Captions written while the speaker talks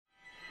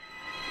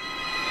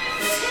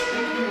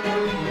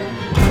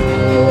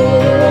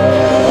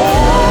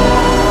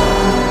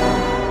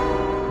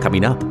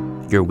Coming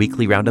up, your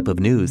weekly roundup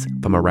of news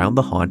from around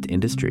the haunt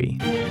industry.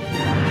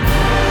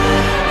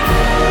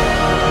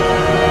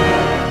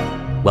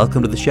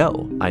 Welcome to the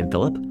show. I'm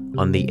Philip.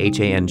 On the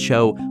HAN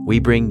show, we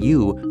bring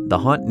you the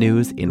haunt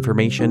news,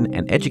 information,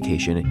 and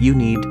education you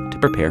need to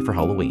prepare for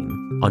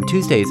Halloween. On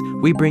Tuesdays,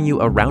 we bring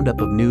you a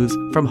roundup of news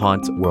from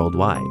haunts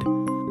worldwide.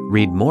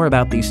 Read more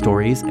about these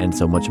stories and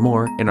so much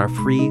more in our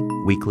free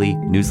weekly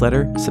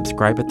newsletter.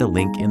 Subscribe at the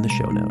link in the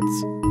show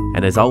notes.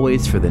 And as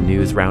always, for the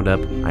news roundup,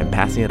 I'm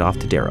passing it off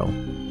to Daryl.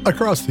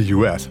 Across the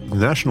U.S., the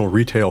National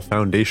Retail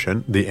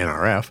Foundation, the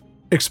NRF,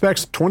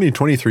 expects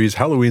 2023's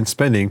Halloween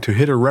spending to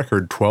hit a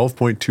record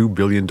 $12.2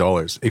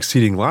 billion,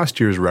 exceeding last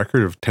year's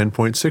record of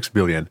 $10.6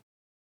 billion.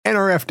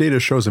 NRF data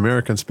shows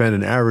Americans spend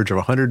an average of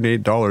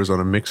 $108 on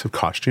a mix of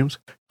costumes,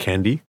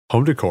 candy,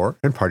 home decor,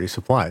 and party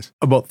supplies.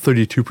 About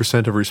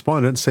 32% of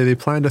respondents say they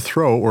plan to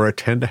throw or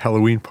attend a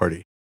Halloween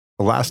party.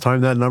 The last time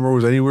that number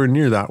was anywhere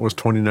near that was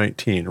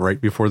 2019, right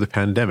before the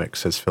pandemic,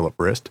 says Philip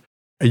Rist,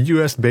 a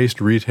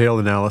U.S.-based retail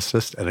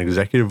analyst and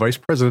executive vice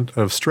president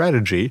of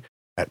strategy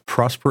at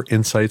Prosper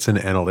Insights and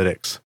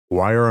Analytics.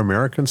 Why are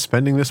Americans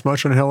spending this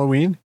much on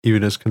Halloween,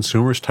 even as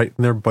consumers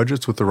tighten their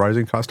budgets with the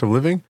rising cost of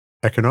living?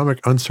 Economic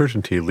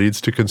uncertainty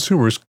leads to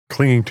consumers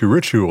clinging to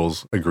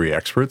rituals, agree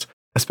experts,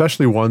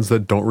 especially ones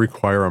that don't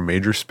require a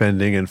major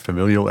spending and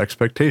familial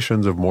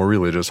expectations of more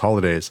religious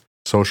holidays.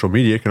 Social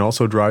media can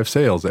also drive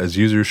sales as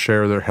users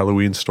share their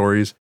Halloween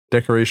stories,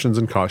 decorations,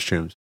 and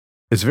costumes.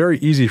 It's very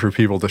easy for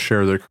people to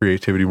share their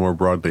creativity more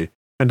broadly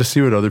and to see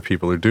what other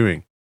people are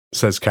doing,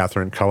 says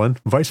Catherine Cullen,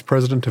 Vice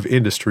President of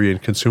Industry and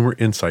Consumer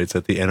Insights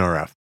at the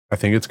NRF. I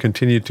think it's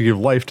continued to give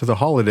life to the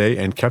holiday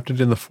and kept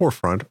it in the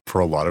forefront for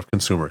a lot of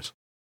consumers.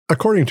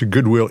 According to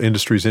Goodwill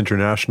Industries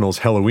International's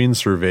Halloween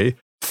survey,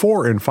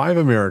 4 in 5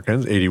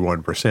 Americans,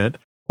 81%,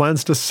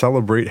 plans to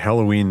celebrate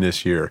Halloween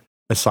this year.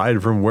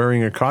 Aside from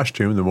wearing a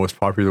costume, the most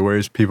popular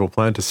ways people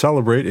plan to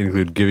celebrate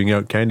include giving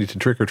out candy to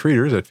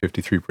trick-or-treaters at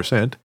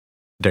 53%,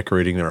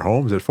 decorating their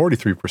homes at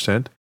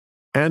 43%,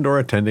 and or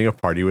attending a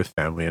party with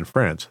family and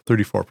friends,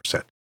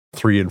 34%.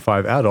 3 in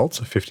 5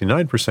 adults,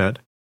 59%,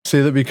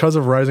 say that because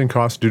of rising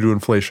costs due to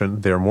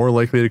inflation, they are more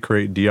likely to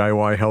create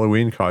DIY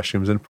Halloween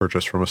costumes and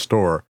purchase from a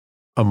store.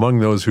 Among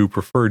those who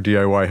prefer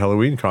DIY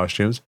Halloween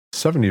costumes,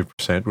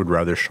 70% would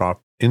rather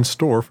shop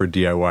in-store for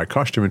DIY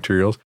costume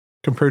materials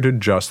compared to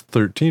just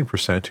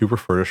 13% who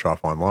prefer to shop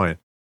online.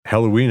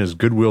 Halloween is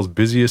Goodwill's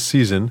busiest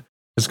season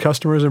as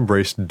customers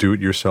embrace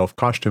do-it-yourself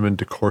costume and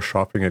decor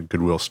shopping at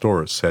Goodwill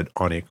stores, said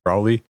Ani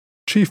Crowley,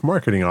 Chief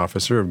Marketing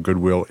Officer of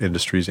Goodwill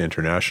Industries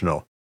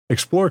International.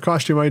 Explore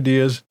costume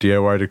ideas,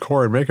 DIY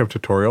decor and makeup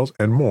tutorials,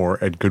 and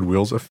more at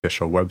Goodwill's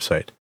official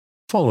website.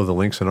 Follow the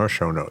links in our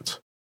show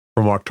notes.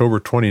 From October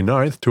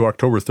 29th to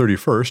October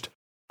 31st,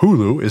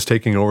 Hulu is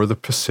taking over the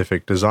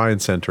Pacific Design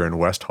Center in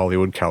West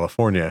Hollywood,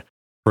 California,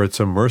 for its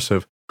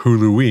immersive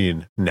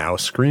Huluween, Now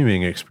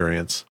Screaming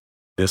experience.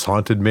 This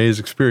haunted maze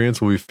experience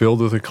will be filled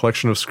with a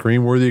collection of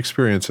scream-worthy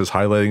experiences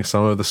highlighting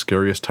some of the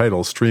scariest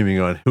titles streaming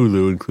on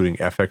Hulu, including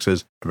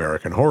FX's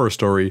American Horror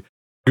Story,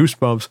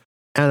 Goosebumps,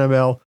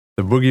 Annabelle,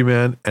 The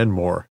Boogeyman, and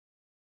more.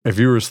 If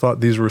viewers thought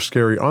these were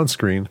scary on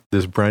screen,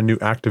 this brand new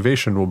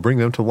activation will bring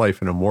them to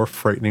life in a more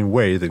frightening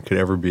way than could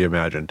ever be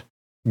imagined.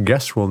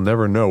 Guests will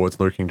never know what's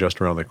lurking just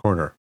around the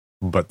corner,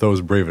 but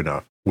those brave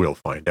enough will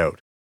find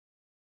out.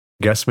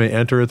 Guests may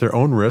enter at their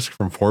own risk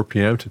from 4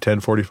 p.m. to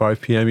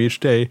 10:45 p.m.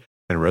 each day,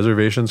 and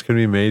reservations can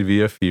be made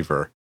via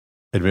Fever.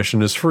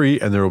 Admission is free,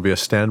 and there will be a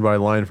standby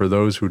line for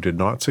those who did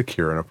not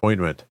secure an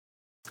appointment.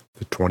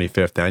 The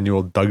 25th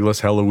Annual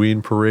Douglas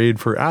Halloween Parade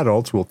for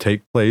adults will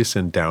take place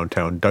in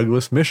downtown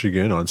Douglas,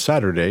 Michigan on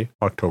Saturday,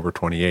 October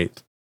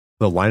 28th.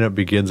 The lineup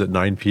begins at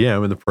 9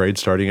 p.m. and the parade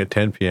starting at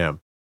 10 p.m.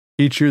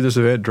 Each year this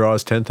event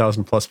draws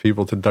 10,000 plus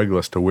people to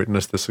Douglas to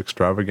witness this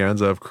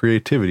extravaganza of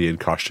creativity in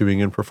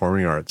costuming and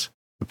performing arts.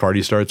 The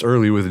party starts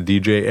early with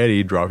DJ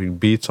Eddie dropping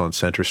beats on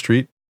Center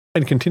Street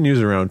and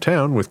continues around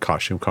town with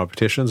costume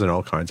competitions and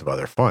all kinds of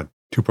other fun.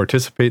 To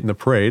participate in the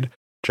parade,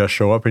 just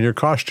show up in your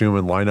costume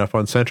and line up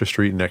on Center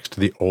Street next to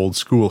the old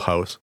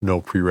schoolhouse. No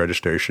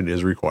pre-registration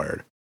is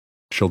required.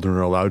 Children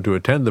are allowed to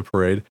attend the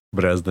parade,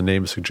 but as the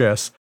name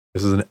suggests,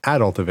 this is an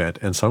adult event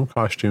and some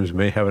costumes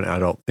may have an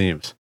adult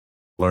themes.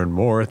 Learn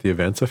more at the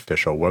event's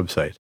official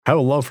website. Have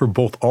a love for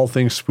both all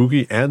things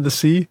spooky and the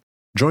sea?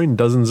 Join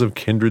dozens of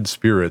kindred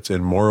spirits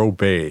in Morro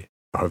Bay,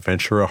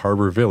 Ventura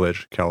Harbor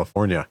Village,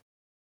 California,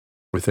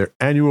 with their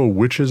annual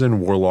Witches and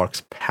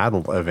Warlocks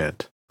Paddle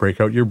event. Break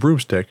out your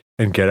broomstick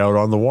and get out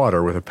on the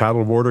water with a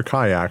paddleboard or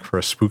kayak for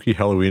a spooky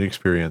Halloween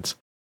experience.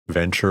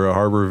 Ventura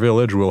Harbor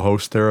Village will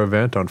host their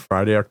event on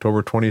Friday,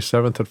 October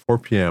 27th at 4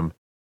 p.m.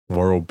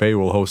 Morro Bay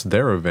will host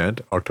their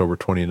event October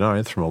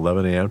 29th from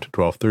 11 a.m. to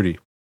 12:30.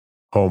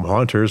 Home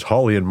haunters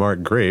Holly and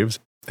Mark Graves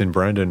in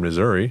Brandon,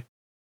 Missouri,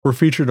 were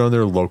featured on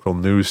their local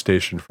news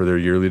station for their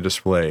yearly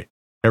display.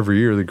 Every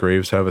year, the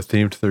Graves have a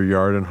theme to their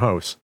yard and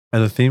house,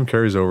 and the theme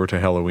carries over to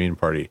Halloween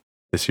party.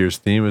 This year's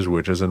theme is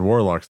Witches and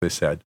Warlocks, they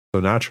said.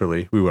 So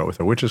naturally, we went with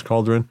a witch's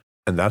cauldron,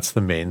 and that's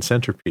the main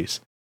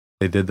centerpiece.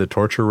 They did the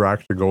torture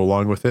rack to go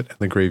along with it and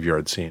the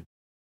graveyard scene.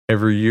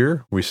 Every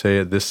year, we say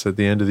at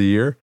the end of the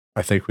year,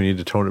 I think we need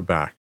to tone it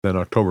back. Then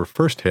October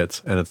 1st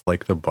hits, and it's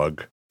like the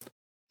bug.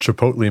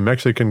 Chipotle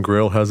Mexican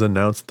Grill has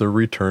announced the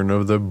return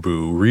of the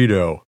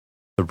Boorito.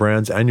 The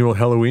brand's annual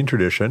Halloween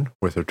tradition,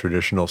 with a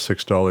traditional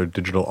 $6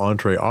 digital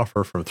entree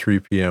offer from 3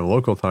 p.m.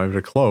 local time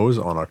to close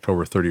on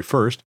October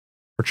 31st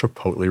for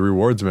Chipotle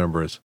Rewards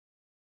members.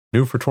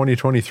 New for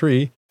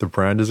 2023, the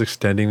brand is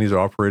extending these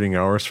operating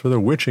hours for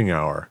the witching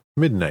hour,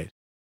 midnight,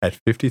 at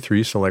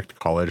 53 select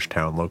college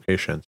town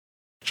locations.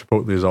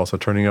 Chipotle is also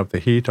turning up the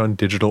heat on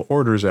digital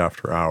orders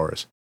after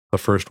hours. The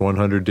first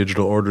 100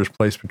 digital orders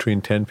placed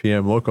between 10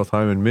 p.m. local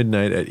time and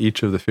midnight at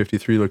each of the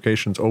 53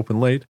 locations open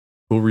late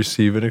will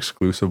receive an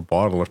exclusive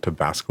bottle of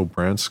Tabasco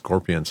brand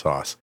Scorpion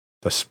sauce,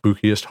 the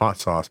spookiest hot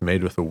sauce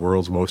made with the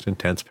world's most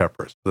intense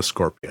peppers, the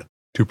Scorpion.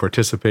 To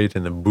participate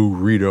in the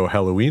Boorito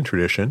Halloween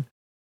tradition,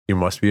 you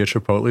must be a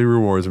Chipotle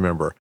Rewards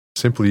member.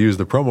 Simply use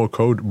the promo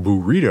code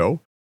Boorito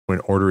when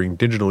ordering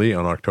digitally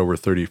on October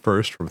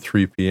 31st from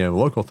 3 p.m.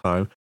 local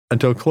time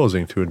until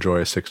closing to enjoy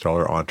a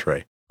 $6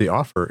 entree. The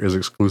offer is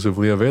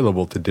exclusively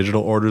available to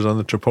digital orders on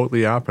the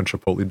Chipotle app and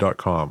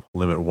chipotle.com.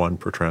 Limit 1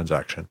 per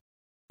transaction.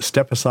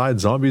 Step aside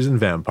zombies and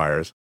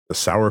vampires. The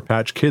Sour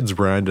Patch Kids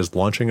brand is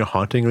launching a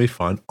hauntingly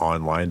fun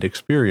online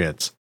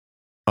experience.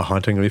 A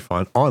hauntingly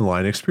fun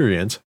online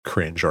experience,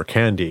 Cringe or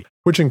Candy,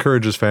 which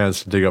encourages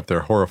fans to dig up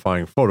their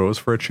horrifying photos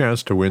for a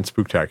chance to win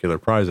spectacular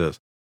prizes,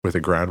 with a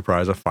grand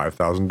prize of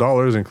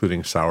 $5,000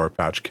 including Sour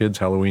Patch Kids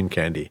Halloween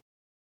candy.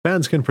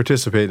 Fans can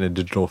participate in a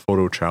digital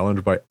photo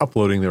challenge by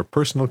uploading their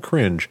personal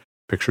cringe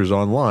pictures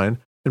online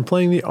and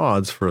playing the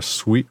odds for a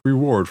sweet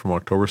reward from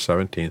October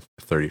 17th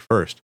to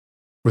 31st.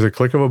 With a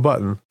click of a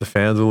button, the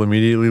fans will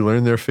immediately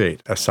learn their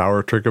fate, a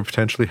sour trick of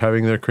potentially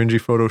having their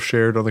cringy photo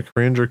shared on the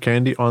Cringe or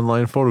Candy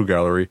online photo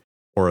gallery,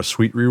 or a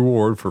sweet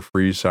reward for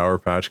free Sour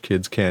Patch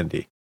Kids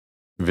candy.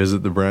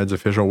 Visit the brand's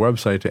official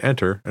website to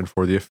enter and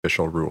for the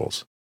official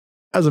rules.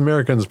 As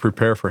Americans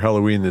prepare for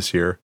Halloween this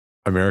year,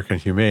 American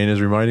Humane is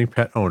reminding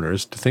pet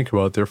owners to think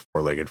about their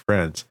four-legged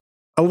friends.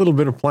 A little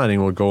bit of planning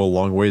will go a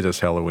long way this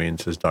Halloween,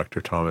 says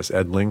Dr. Thomas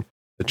Edling,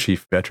 the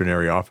Chief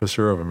Veterinary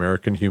Officer of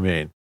American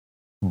Humane.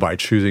 By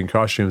choosing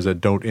costumes that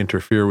don't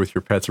interfere with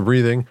your pet's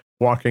breathing,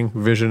 walking,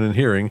 vision, and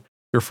hearing,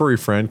 your furry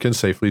friend can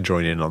safely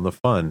join in on the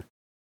fun.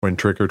 When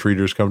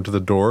trick-or-treaters come to the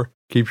door,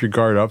 keep your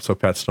guard up so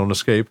pets don't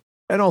escape,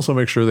 and also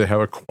make sure they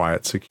have a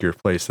quiet, secure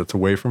place that's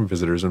away from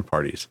visitors and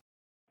parties.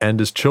 And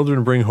as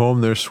children bring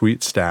home their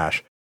sweet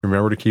stash,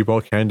 remember to keep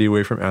all candy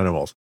away from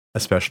animals,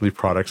 especially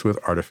products with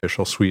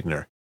artificial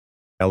sweetener.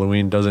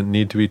 Halloween doesn't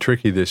need to be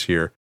tricky this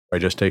year. By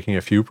just taking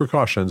a few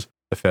precautions,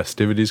 the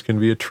festivities can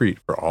be a treat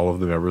for all of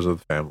the members of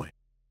the family.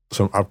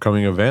 Some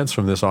upcoming events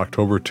from this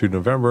October to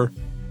November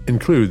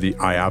include the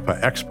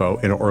IAPA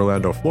Expo in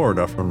Orlando,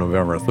 Florida from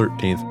November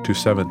 13th to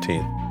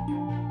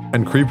 17th,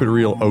 and Creep It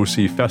Real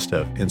OC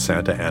Festive in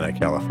Santa Ana,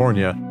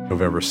 California,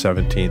 November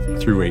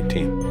 17th through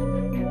 18th.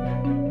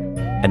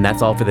 And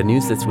that's all for the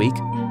news this week.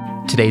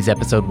 Today's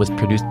episode was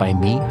produced by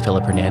me,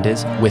 Philip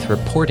Hernandez, with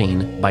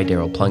reporting by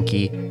Daryl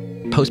Plunkey,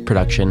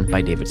 post-production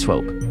by David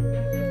Swope.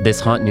 This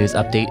Haunt News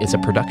Update is a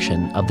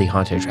production of the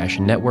Haunted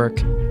Attraction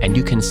Network, and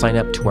you can sign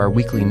up to our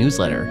weekly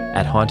newsletter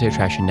at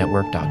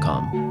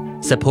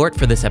hauntedattractionnetwork.com. Support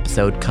for this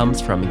episode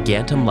comes from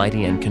Gantom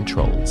Lighting and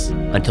Controls.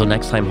 Until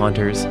next time,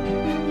 Haunters,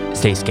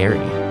 stay scary.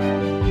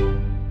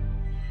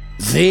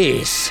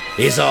 This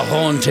is a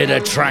Haunted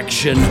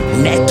Attraction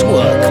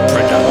Network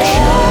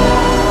production.